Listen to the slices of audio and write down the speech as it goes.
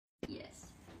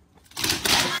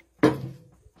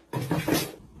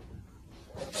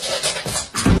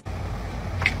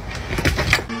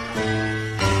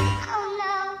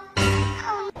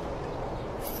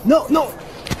Non, non.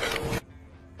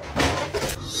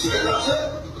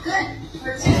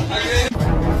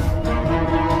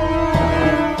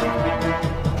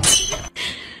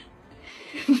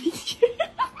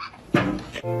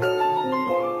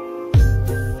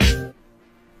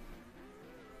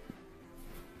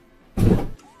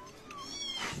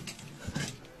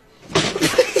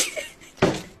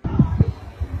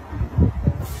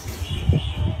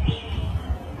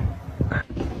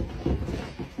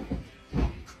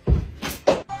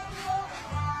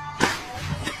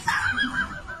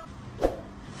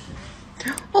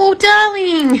 Oh,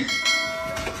 darling!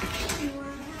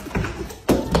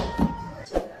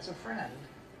 As a friend.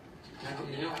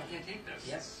 You know I can't take this.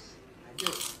 Yes, I do.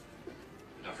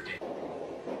 Don't forget.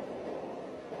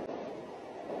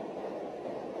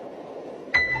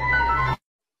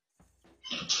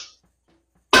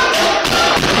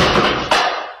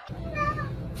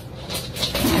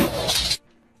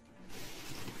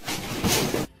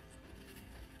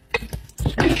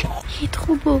 Il est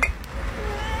trop beau.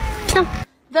 Tiens.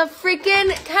 The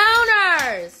freaking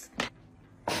counters!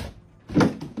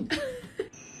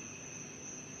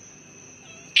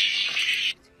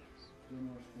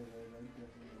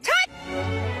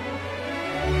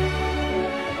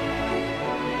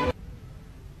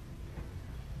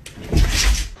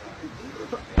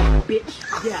 Bitch,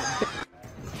 yeah.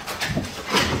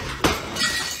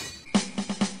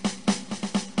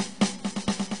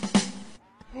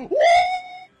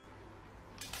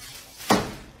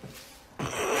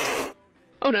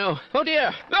 Oh no! Oh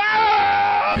dear!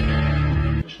 Ah!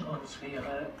 Zwischen uns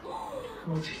wäre,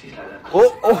 muss ich dich leider.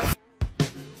 Oh, oh.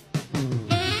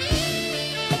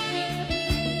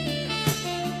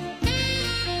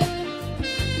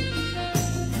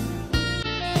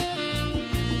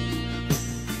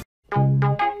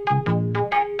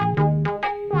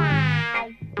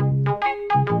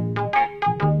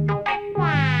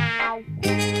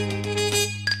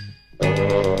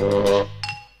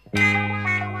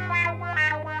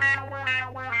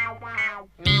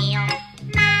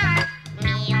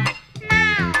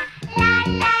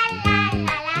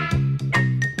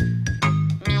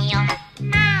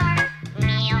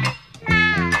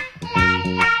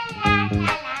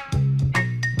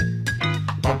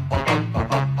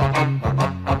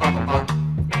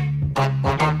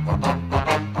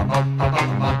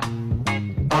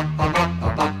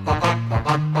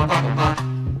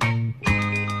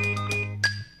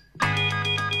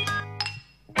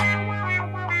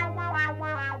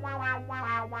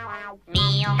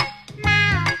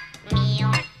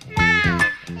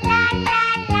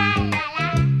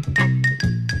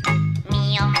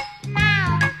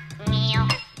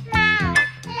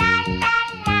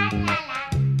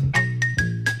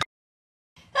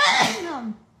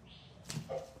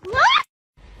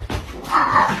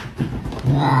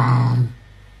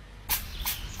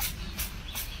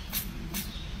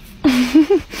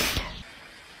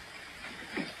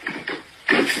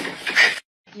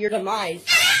 Your demise.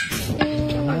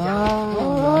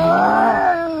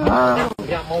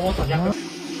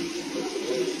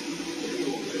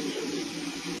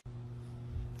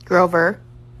 Grover.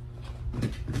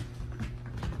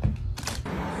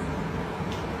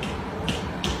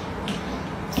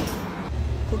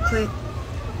 Okay.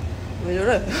 왜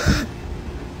저래?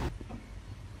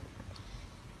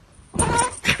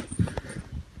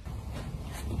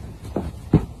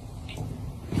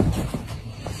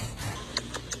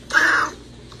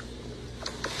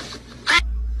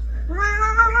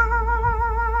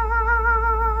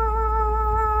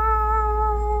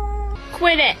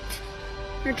 Quit it!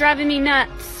 You're driving me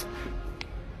nuts.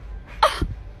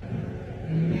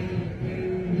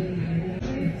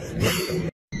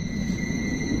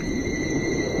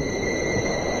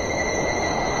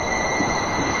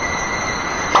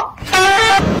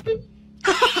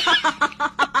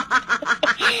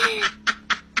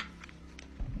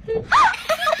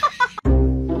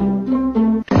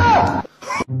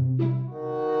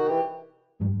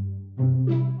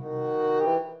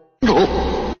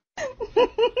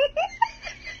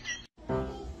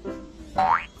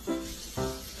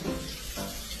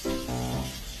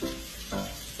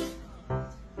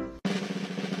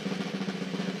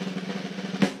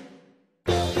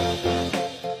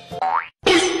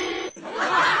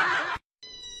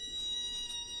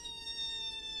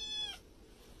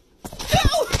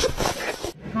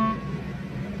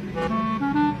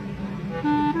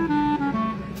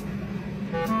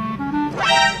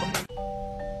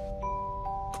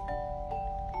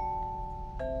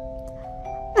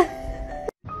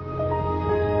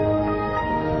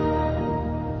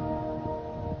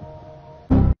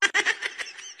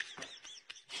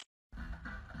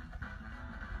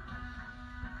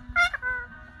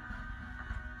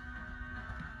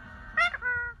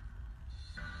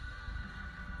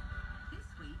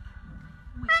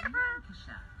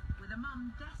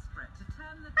 mum desperate to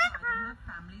turn the tide on her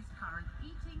family's current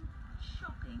eating,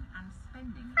 shopping and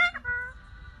spending levels.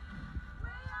 We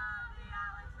are the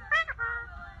Allison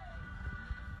family!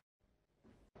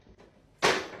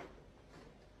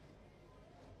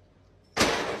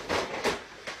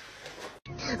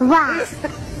 Wow!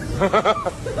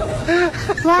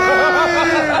 Wow!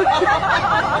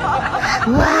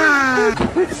 Wow!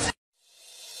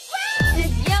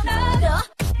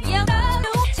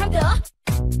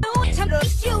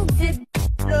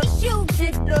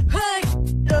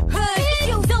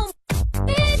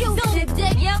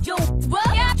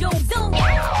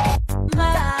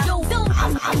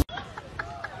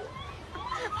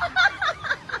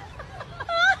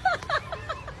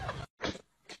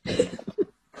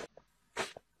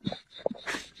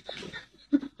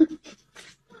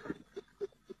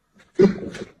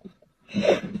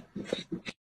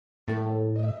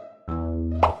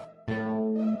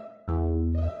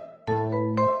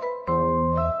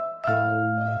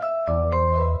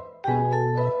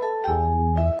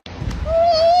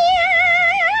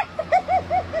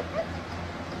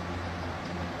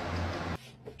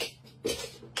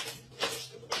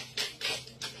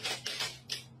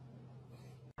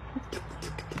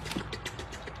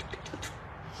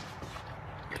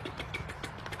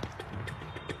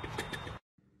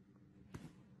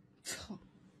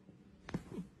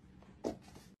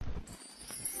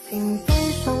听悲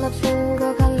伤的情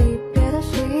歌，看离别的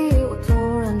戏，我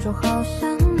突然就好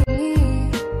想你。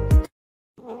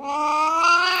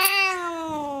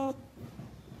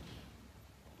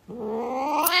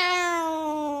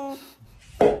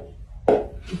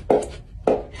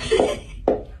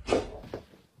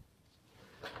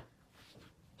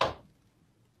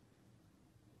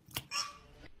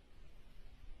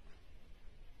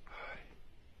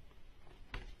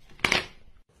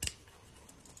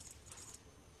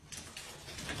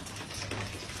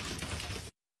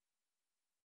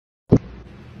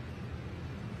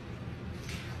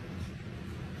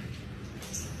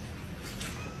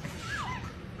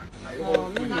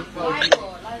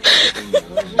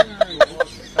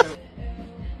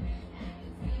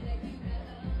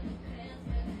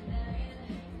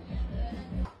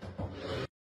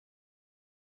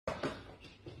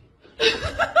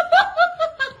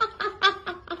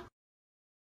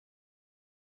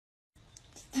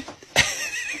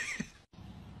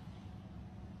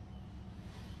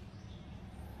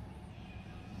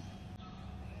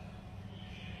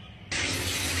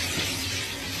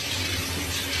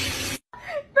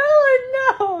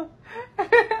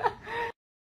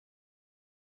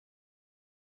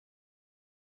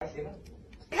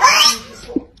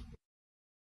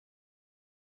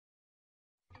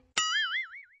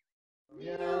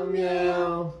Meow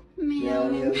meow meow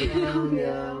meow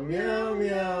meow meow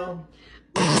meow.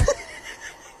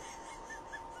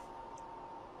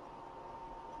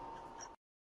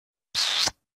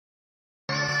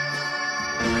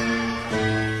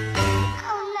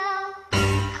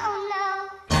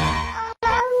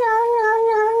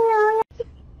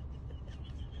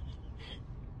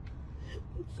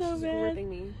 So bad.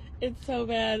 It's so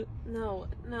bad. No,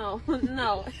 no,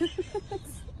 no.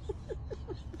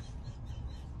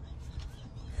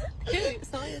 Dude,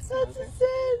 that's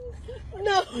insane.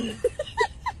 No.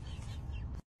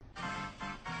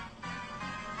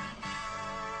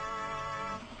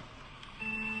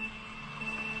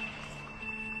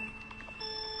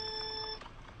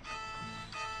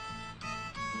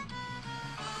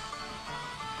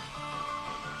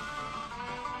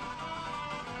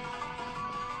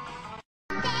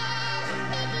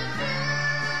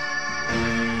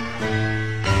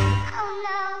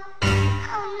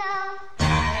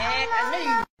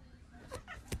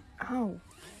 Oh.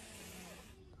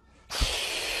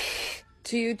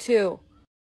 To you too.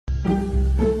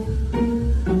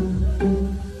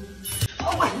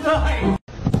 Oh my God!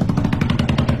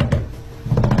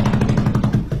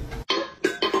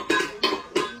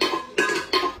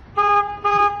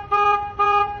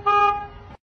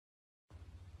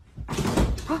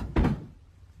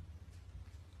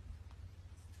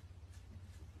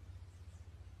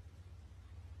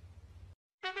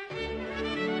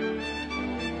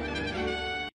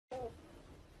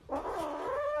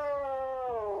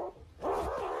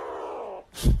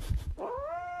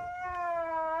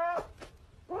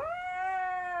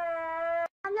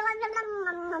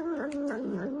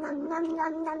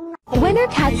 When are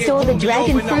cats stole the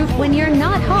dragon fruit when you're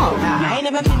not home? I ain't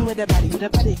never been with a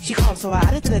baddie, She calls so I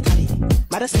added to the tally.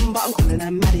 Madison, but I'm calling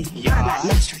her Maddie. I like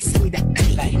next track, send me that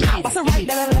daddy. What's a right,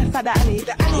 then I left at the alley.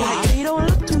 The alley, you don't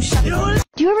look too shabby.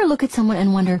 Do you ever look at someone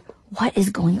and wonder what is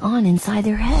going on inside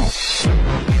their head?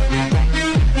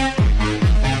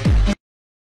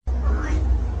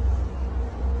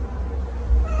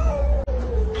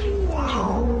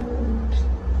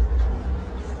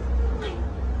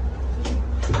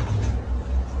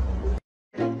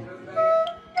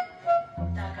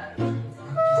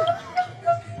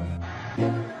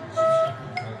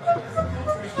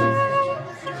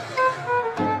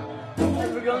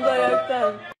 with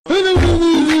them.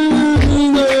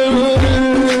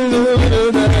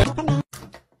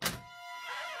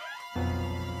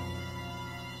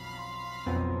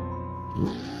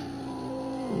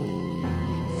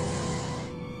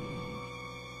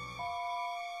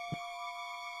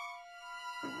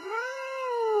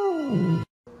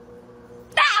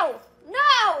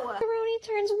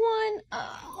 Turns one.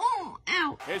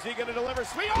 Ow. Is he gonna deliver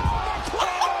sweet?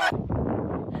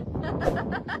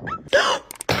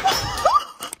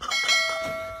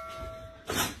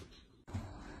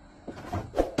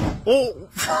 Oh!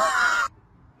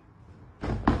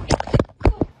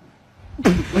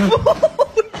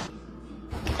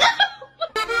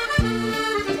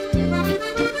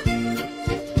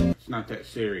 It's not that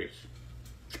serious.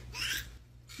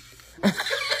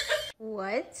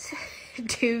 What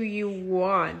do you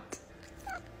want?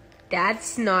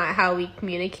 That's not how we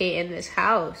communicate in this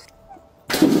house.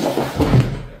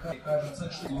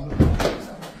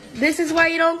 This is why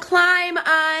you don't climb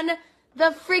on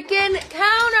the freaking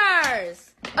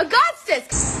counters!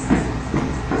 Augustus!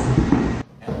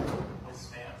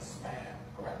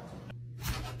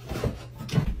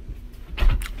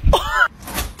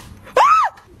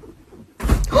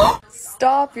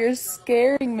 Stop, you're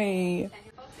scaring me.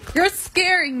 You're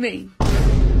scaring me.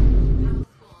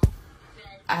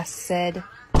 I said